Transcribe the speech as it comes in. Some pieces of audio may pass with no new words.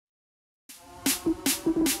Welcome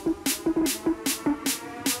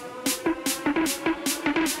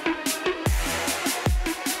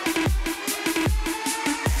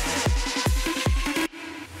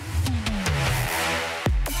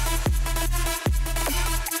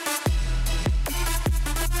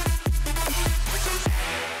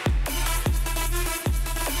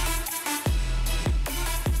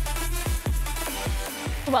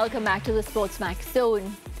back to the Sports Max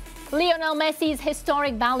Zone. Lionel Messi's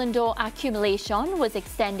historic Balon d'Or accumulation was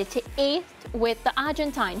extended to 8th, with the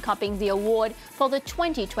Argentine cupping the award for the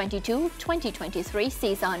 2022-2023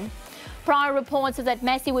 season. Prior reports that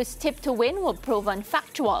Messi was tipped to win were proven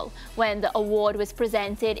factual when the award was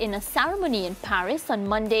presented in a ceremony in Paris on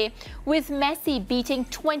Monday, with Messi beating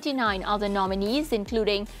 29 other nominees,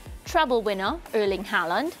 including treble winner Erling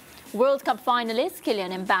Haaland, World Cup finalist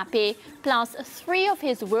Kylian Mbappe, plus 3 of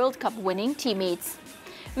his World Cup winning teammates.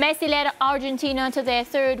 Messi led Argentina to their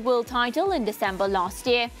 3rd world title in December last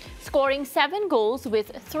year, scoring 7 goals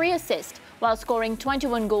with 3 assists, while scoring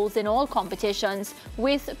 21 goals in all competitions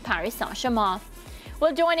with Paris Saint-Germain.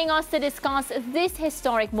 Well, joining us to discuss this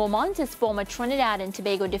historic moment is former Trinidad and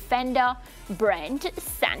Tobago defender Brent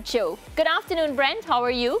Sancho. Good afternoon, Brent. How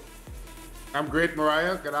are you? I'm great,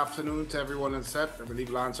 Mariah. Good afternoon to everyone on set. I believe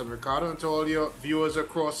Lance and Ricardo, and to all your viewers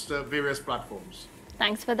across the various platforms.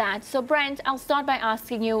 Thanks for that. So, Brent, I'll start by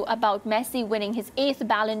asking you about Messi winning his 8th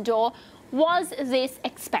Balon d'Or. Was this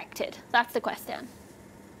expected? That's the question.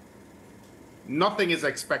 Nothing is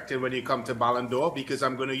expected when you come to Balon d'Or, because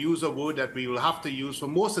I'm going to use a word that we will have to use for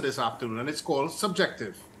most of this afternoon, and it's called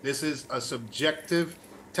subjective. This is a subjective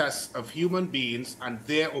test of human beings and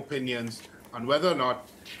their opinions on whether or not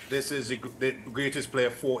this is the greatest player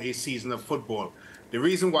for a season of football. The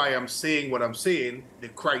reason why I'm saying what I'm saying, the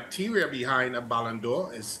criteria behind a Balon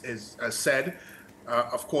d'Or is said,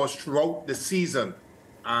 of course, throughout the season.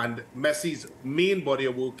 And Messi's main body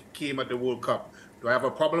of work came at the World Cup. Do I have a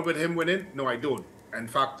problem with him winning? No, I don't. In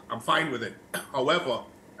fact, I'm fine with it. However,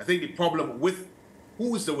 I think the problem with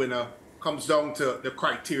who is the winner comes down to the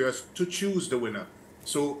criteria to choose the winner.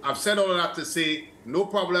 So I've said all of that to say, no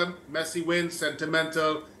problem, Messi wins,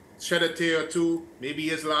 sentimental, shed a tear or two, maybe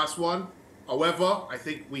his last one. However, I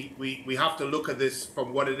think we have to look at this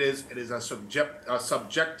from what it is. It is a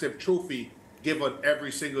subjective trophy given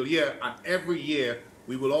every single year, and every year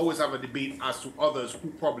we will always have a debate as to others who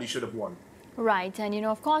probably should have won. Right, and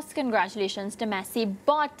of course, congratulations to Messi,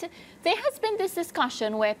 but there has been this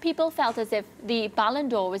discussion where people felt as if the Balon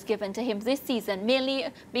d'Or was given to him this season mainly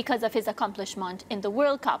because of his accomplishment in the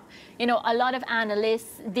World Cup. A lot of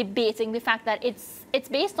analysts debating the fact that it's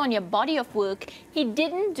based on your body of work. He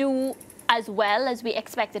didn't do as well as we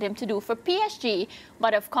expected him to do for PSG,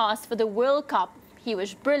 but of course, for the World Cup, he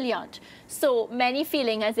was brilliant. So many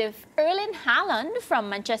feeling as if Erling Haaland from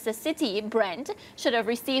Manchester City, Brent, should have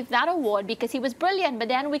received that award because he was brilliant. But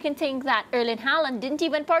then we can think that Erling Haaland didn't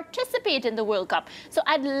even participate in the World Cup. So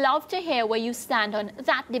I'd love to hear where you stand on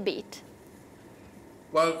that debate.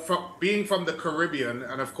 Well, being from the Caribbean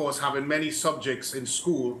and, of course, having many subjects in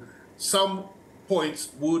school, some points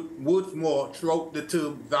would worth more throughout the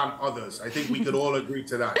term than others. I think we could all agree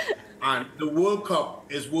to that. And the World Cup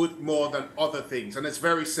is worth more than other things. And it's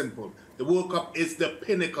very simple. The World Cup is the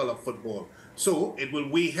pinnacle of football. So it will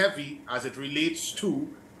weigh heavy as it relates to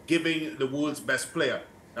giving the world's best player.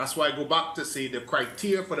 That's why I go back to say the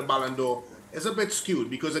criteria for the Balon d'Or is a bit skewed,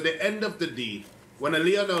 because at the end of the day, when a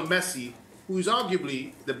Lionel Messi, who is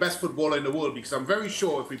arguably the best footballer in the world, because I'm very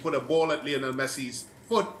sure if we put a ball at Lionel Messi's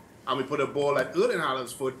foot and we put a ball at Erling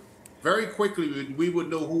Haaland's foot, very quickly we would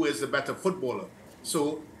know who is the better footballer.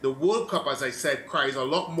 So the World Cup, as I said, cries a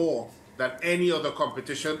lot more than any other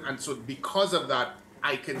competition. And so because of that,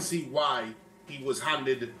 I can see why he was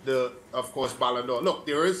handed the, of course, Balon d'Or. Look,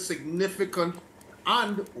 there is significant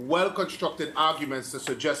and well-constructed arguments to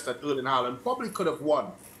suggest that Erling Haaland probably could have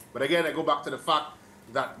won. But again, I go back to the fact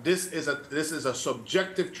that this is a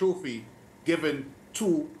subjective trophy given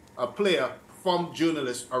to a player from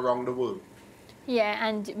journalists around the world. Yeah,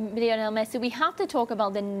 and Lionel Messi, we have to talk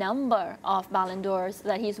about the number of Ballon d'Ors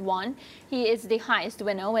that he's won. He is the highest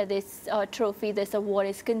winner where this trophy, this award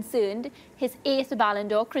is concerned. His 8th Ballon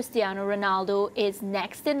d'Or, Cristiano Ronaldo, is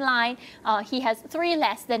next in line. He has 3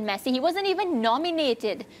 less than Messi. He wasn't even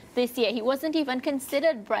nominated this year. He wasn't even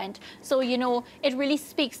considered, Brent. So, it really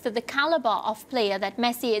speaks to the caliber of player that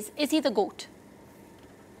Messi is. Is he the GOAT?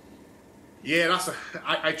 Yeah,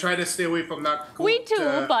 I try to stay away from that. We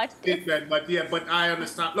too, but statement, but I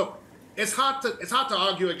understand. Look, it's hard to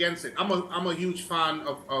argue against it. I'm a huge fan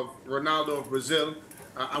of Ronaldo of Brazil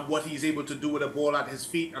and what he's able to do with a ball at his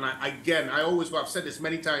feet. And I've said this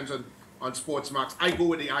many times on on Sportsmax, I go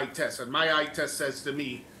with the eye test. And my eye test says to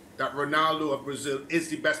me that Ronaldo of Brazil is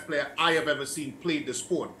the best player I have ever seen play the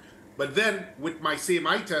sport. But then with my same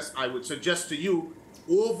eye test, I would suggest to you,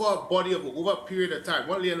 over a period of time,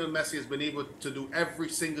 what Lionel Messi has been able to do every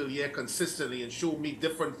single year consistently and show me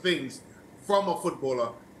different things from a footballer,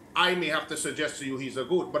 I may have to suggest to you he's a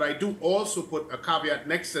GOAT. But I do also put a caveat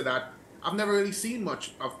next to that. I've never really seen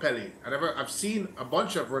much of Pelé. I've seen a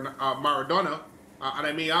bunch of Maradona, and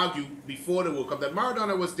I may argue before the World Cup that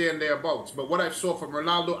Maradona was there and thereabouts. But what I saw from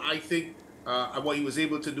Ronaldo, I think, and what he was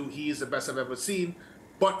able to do, he is the best I've ever seen.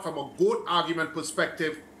 But from a GOAT argument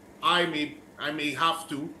perspective, I may have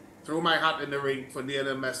to throw my hat in the ring for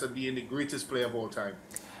Lionel Messi being the greatest player of all time.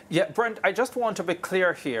 Yeah, Brent, I just want to be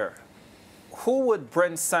clear here. Who would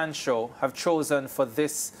Brent Sancho have chosen for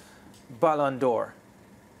this Balon d'Or?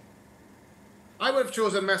 I would have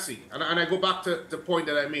chosen Messi, and I go back to the point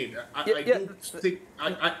that I made. I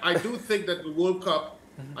do think that the World Cup.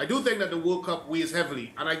 I do think that the World Cup weighs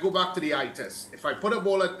heavily, and I go back to the eye test. If I put a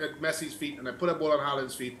ball at Messi's feet and I put a ball on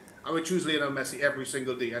Haaland's feet, I would choose Lionel Messi every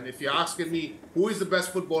single day. And if you're asking me who is the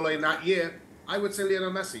best footballer in that year, I would say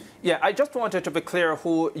Lionel Messi. Yeah, I just wanted to be clear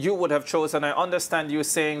who you would have chosen. I understand you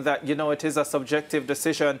saying that, you know, it is a subjective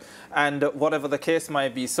decision and whatever the case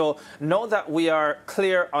might be. So know that we are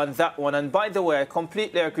clear on that one. And by the way, I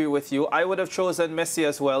completely agree with you. I would have chosen Messi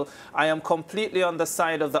as well. I am completely on the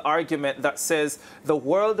side of the argument that says the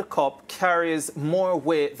World Cup carries more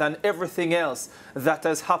weight than everything else that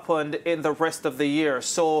has happened in the rest of the year.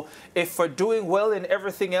 So if for doing well in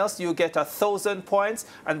everything else, you get 1,000 points,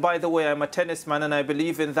 and by the way, I'm a tennis man and I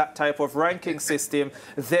believe in that type of ranking system,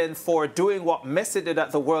 then for doing what Messi did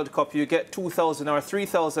at the World Cup, you get 2,000 or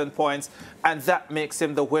 3,000 points, and that makes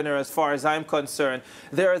him the winner as far as I'm concerned.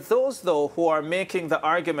 There are those, though, who are making the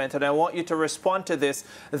argument, and I want you to respond to this,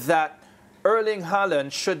 that Erling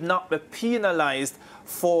Haaland should not be penalized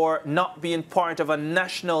for not being part of a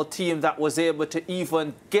national team that was able to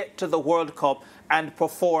even get to the World Cup and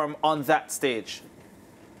perform on that stage.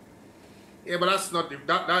 Yeah, but that's not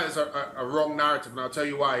that is a wrong narrative, and I'll tell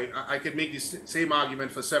you why. I could make the same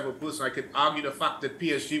argument for several persons. I could argue the fact that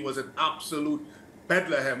PSG was an absolute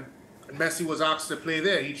Bethlehem, and Messi was asked to play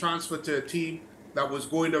there. He transferred to a team that was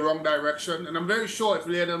going the wrong direction, and I'm very sure if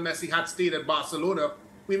Lionel Messi had stayed at Barcelona,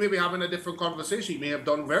 we may be having a different conversation. He may have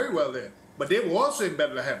done very well there, but they were also in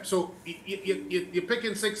Bethlehem. So you're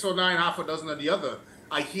picking 6 or 9, half a dozen of the other.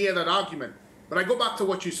 I hear that argument, but I go back to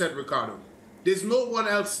what you said, Ricardo. There's no one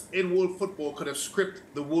else in world football could have scripted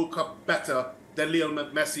the World Cup better than Lionel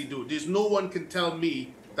Messi do. There's no one can tell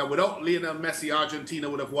me that without Lionel Messi, Argentina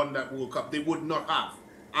would have won that World Cup. They would not have.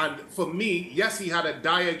 And for me, yes, he had a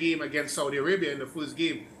dire game against Saudi Arabia in the first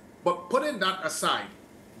game, but putting that aside,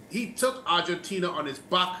 he took Argentina on his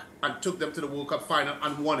back and took them to the World Cup final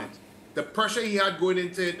and won it. The pressure he had going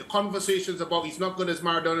into it, the conversations about he's not good as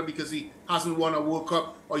Maradona because he hasn't won a World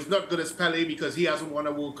Cup, or he's not good as Pelé because he hasn't won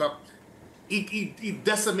a World Cup. He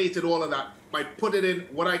decimated all of that by putting in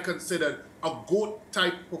what I considered a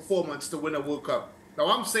GOAT-type performance to win a World Cup. Now,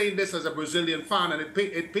 I'm saying this as a Brazilian fan, and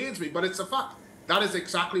it pains me, but it's a fact. That is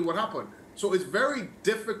exactly what happened. So it's very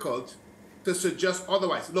difficult to suggest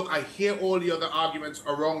otherwise. Look, I hear all the other arguments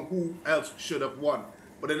around who else should have won.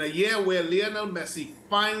 But in a year where Lionel Messi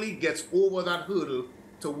finally gets over that hurdle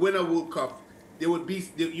to win a World Cup,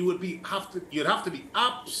 you'd have to be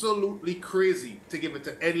absolutely crazy to give it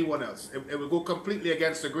to anyone else. It would go completely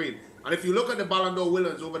against the grain. And if you look at the Balon d'Or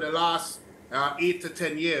winners over the last 8 to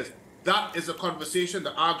 10 years, that is a conversation,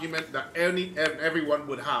 the argument that everyone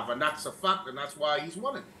would have. And that's a fact, and that's why he's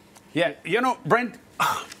won it. Yeah, you know, Brent,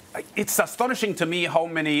 it's astonishing to me how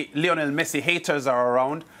many Lionel Messi haters are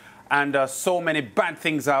around, and so many bad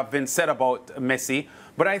things have been said about Messi.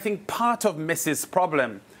 But I think part of Messi's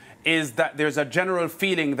problem is that there's a general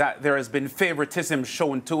feeling that there has been favoritism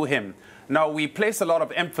shown to him. Now, we place a lot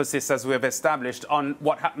of emphasis, as we have established, on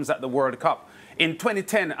what happens at the World Cup. In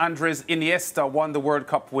 2010, Andres Iniesta won the World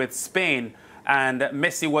Cup with Spain, and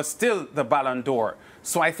Messi was still the Balon d'Or.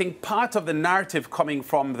 So I think part of the narrative coming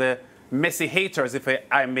from the Messi haters, if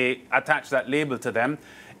I may attach that label to them,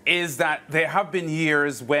 is that there have been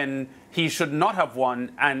years when he should not have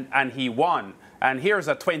won and he won. And here's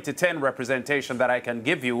a 2010 representation that I can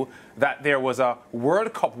give you, that there was a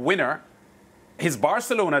World Cup winner, his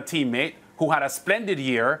Barcelona teammate, who had a splendid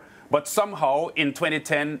year, but somehow in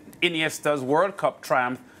 2010, Iniesta's World Cup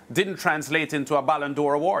triumph didn't translate into a Balon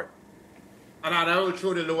d'Or award. And I will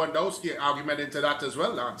throw the Lewandowski argument into that as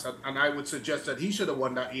well, Lance, and I would suggest that he should have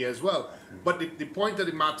won that year as well. But the point of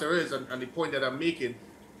the matter is, and the point that I'm making,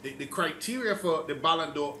 the criteria for the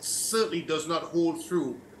Balon d'Or certainly does not hold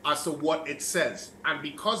through as to what it says. And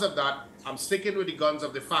because of that, I'm sticking with the guns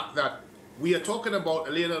of the fact that we are talking about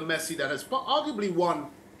a Lionel Messi that has arguably won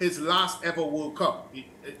his last ever World Cup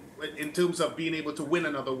in terms of being able to win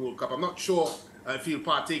another World Cup. I'm not sure if he'll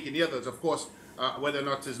partake in the others, of course, whether or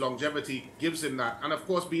not his longevity gives him that. And of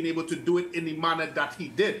course, being able to do it in the manner that he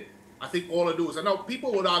did. I think all of those. And now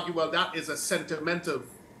people would argue, well, that is a sentimental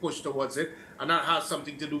push towards it, and that has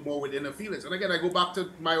something to do more with inner feelings. And again, I go back to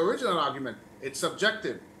my original argument. It's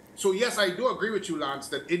subjective. So yes, I do agree with you, Lance,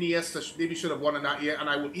 that Iniesta maybe should have won in that year, and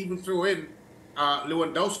I will even throw in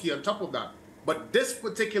Lewandowski on top of that. But this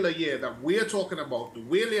particular year that we're talking about, the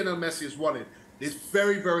way Lionel Messi has won it, is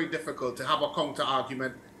very, very difficult to have a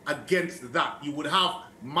counter-argument against that. You would have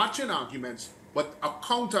matching arguments, but a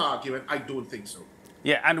counter-argument, I don't think so.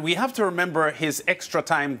 Yeah, and we have to remember his extra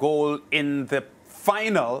time goal in the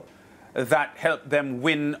final that helped them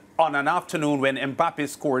win on an afternoon when Mbappe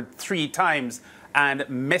scored 3 times, and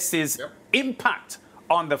Messi's impact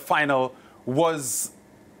on the final was,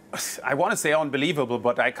 I want to say unbelievable,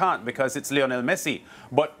 but I can't because it's Lionel Messi.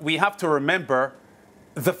 But we have to remember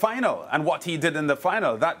the final and what he did in the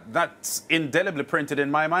final. That's indelibly printed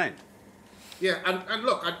in my mind. Yeah, and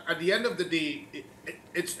look, at the end of the day,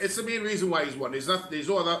 it's the main reason why he's won. There's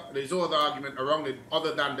no other argument around it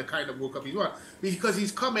other than the kind of World Cup he's won. Because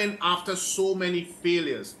he's come in after so many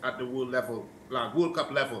failures at the World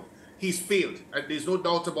Cup level. He's failed. And there's no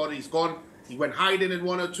doubt about it. He's gone. He went hiding in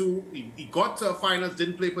 1 or 2. He got to finals,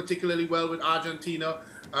 didn't play particularly well with Argentina.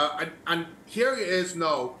 And here he is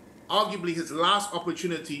now, arguably his last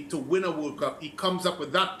opportunity to win a World Cup. He comes up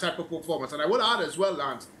with that type of performance. And I would add as well,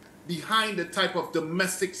 Lance, behind the type of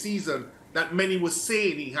domestic season that many were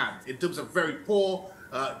saying he had, in terms of very poor.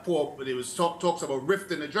 There was talks about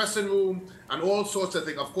rift in the dressing room and all sorts of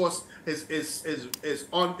things. Of course, his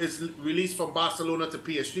release from Barcelona to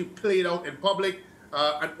PSG played out in public,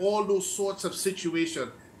 and all those sorts of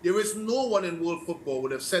situations. There is no one in world football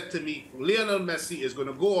would have said to me, Lionel Messi is going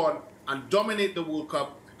to go on and dominate the World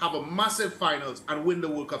Cup, have a massive finals, and win the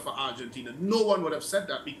World Cup for Argentina. No one would have said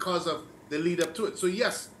that because of the lead up to it. So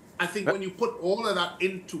yes, I think when you put all of that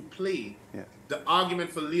into play, the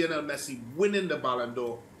argument for Lionel Messi winning the Balon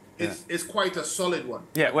d'Or is quite a solid one.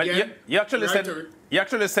 Yeah, well, again, you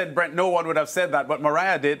actually said, Brent, no one would have said that, but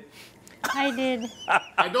Mariah did. I did.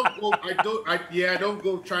 I don't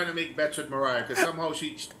go trying to make bets with Mariah because somehow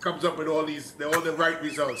she comes up with all the right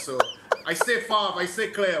results. So I stay far, I stay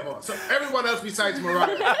clear of her. So everyone else besides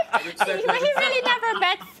Mariah. He really never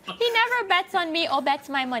bets. He never bets on me or bets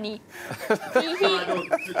my money.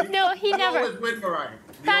 No, he never. Always win, Mariah.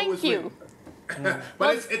 Thank you.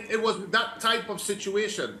 But it was that type of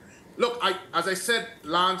situation. Look, as I said,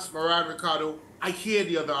 Lance, Mariah, and Ricardo, I hear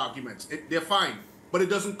the other arguments. They're fine. But it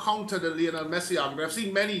doesn't counter the Lionel Messi argument. I've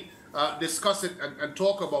seen many discuss it and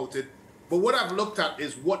talk about it. But what I've looked at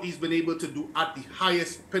is what he's been able to do at the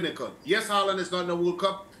highest pinnacle. Yes, Haaland is not in the World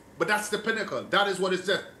Cup, but that's the pinnacle. That is what it's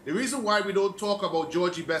there. The reason why we don't talk about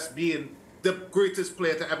Georgie Best being the greatest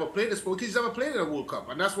player to ever play this sport, because he's never played in a World Cup.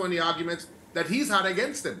 And that's one of the arguments that he's had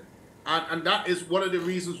against him. And that is one of the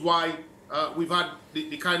reasons why we've had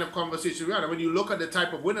the kind of conversation we had. And when you look at the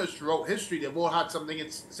type of winners throughout history, they've all had something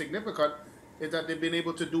significant, is that they've been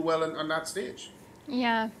able to do well on that stage.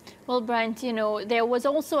 Yeah. Well, Brent, you know, there was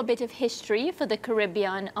also a bit of history for the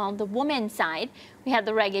Caribbean on the women's side. We had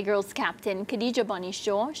the Reggae Girls captain, Khadija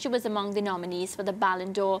Bonny-Shaw. She was among the nominees for the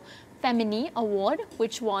Balon d'Or Femini Award,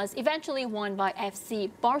 which was eventually won by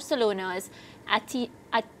FC Barcelona's Aitana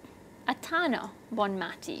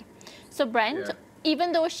Bonmati. So, Brent,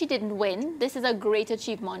 even though she didn't win, this is a great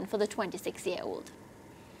achievement for the 26-year-old.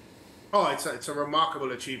 Oh, it's a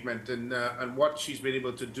remarkable achievement, and what she's been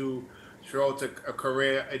able to do throughout a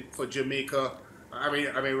career for Jamaica. I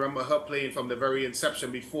mean, remember her playing from the very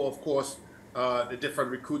inception. Before, of course, the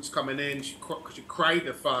different recruits coming in. She cried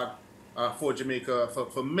the flag for Jamaica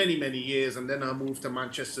for many, many years, and then her move to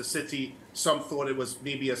Manchester City. Some thought it was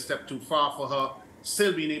maybe a step too far for her.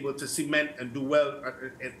 Still being able to cement and do well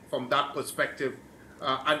from that perspective.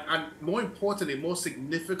 And more importantly, more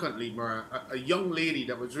significantly, Mariah, a young lady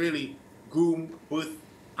that was really groomed, birthed,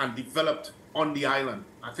 and developed on the island.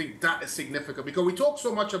 I think that is significant because we talk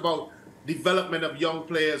so much about development of young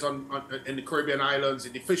players in the Caribbean islands, the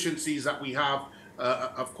deficiencies that we have,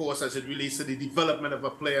 of course, as it relates to the development of a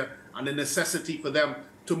player and the necessity for them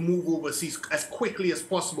to move overseas as quickly as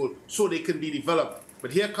possible so they can be developed.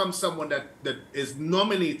 But here comes someone that is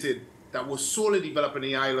nominated, that was solely developing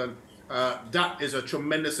the island. That is a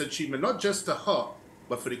tremendous achievement, not just to her,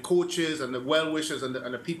 but for the coaches and the well-wishers and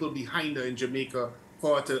the people behind her in Jamaica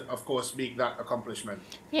for her to, of course, make that accomplishment.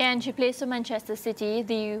 Yeah, and she plays for Manchester City.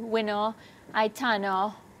 The winner,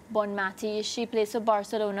 Aitana Bonmati. She plays for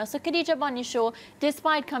Barcelona. So Khadija Bonny-Shaw,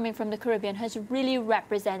 despite coming from the Caribbean, has really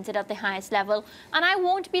represented at the highest level. And I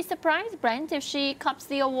won't be surprised, Brent, if she cups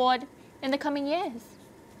the award in the coming years.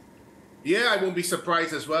 Yeah, I won't be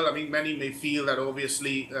surprised as well. I mean, many may feel that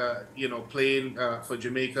obviously, you know, playing for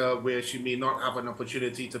Jamaica, where she may not have an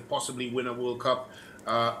opportunity to possibly win a World Cup,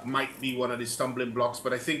 might be one of the stumbling blocks.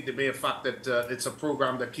 But I think the mere fact that it's a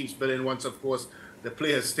program that keeps building once, of course, the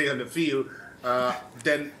players stay on the field,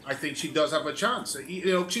 then I think she does have a chance.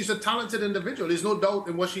 You know, she's a talented individual. There's no doubt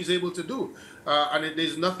in what she's able to do. And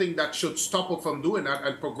there's nothing that should stop her from doing that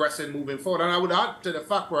and progressing moving forward. And I would add to the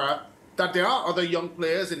fact that there are other young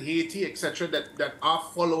players in Haiti, etc., that are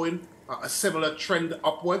following a similar trend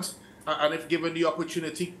upwards. And if given the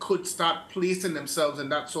opportunity, could start placing themselves in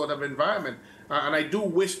that sort of environment. And I do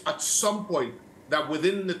wish at some point that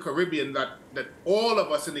within the Caribbean, that all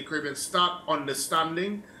of us in the Caribbean start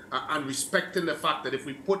understanding and respecting the fact that if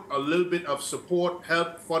we put a little bit of support,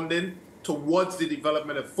 help, funding towards the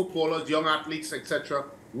development of footballers, young athletes, etc.,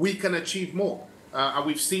 we can achieve more. And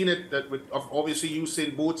we've seen it that with obviously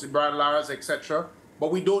Usain Bolt, Brian Lara's, etc.,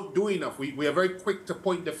 but we don't do enough. We are very quick to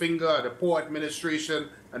point the finger at the poor administration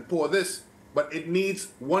and poor this, but it needs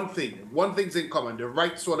one thing's in common, the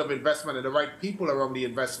right sort of investment and the right people around the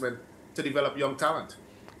investment to develop young talent.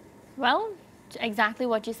 Well, exactly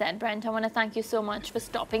what you said, Brent. I want to thank you so much for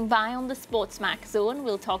stopping by on the Sportsmax Zone.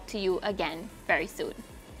 We'll talk to you again very soon.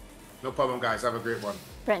 No problem, guys. Have a great one.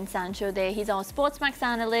 Brent Sancho there. He's our Sportsmax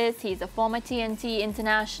analyst. He's a former TNT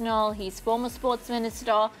international. He's former sports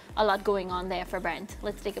minister. A lot going on there for Brent.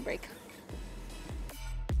 Let's take a break.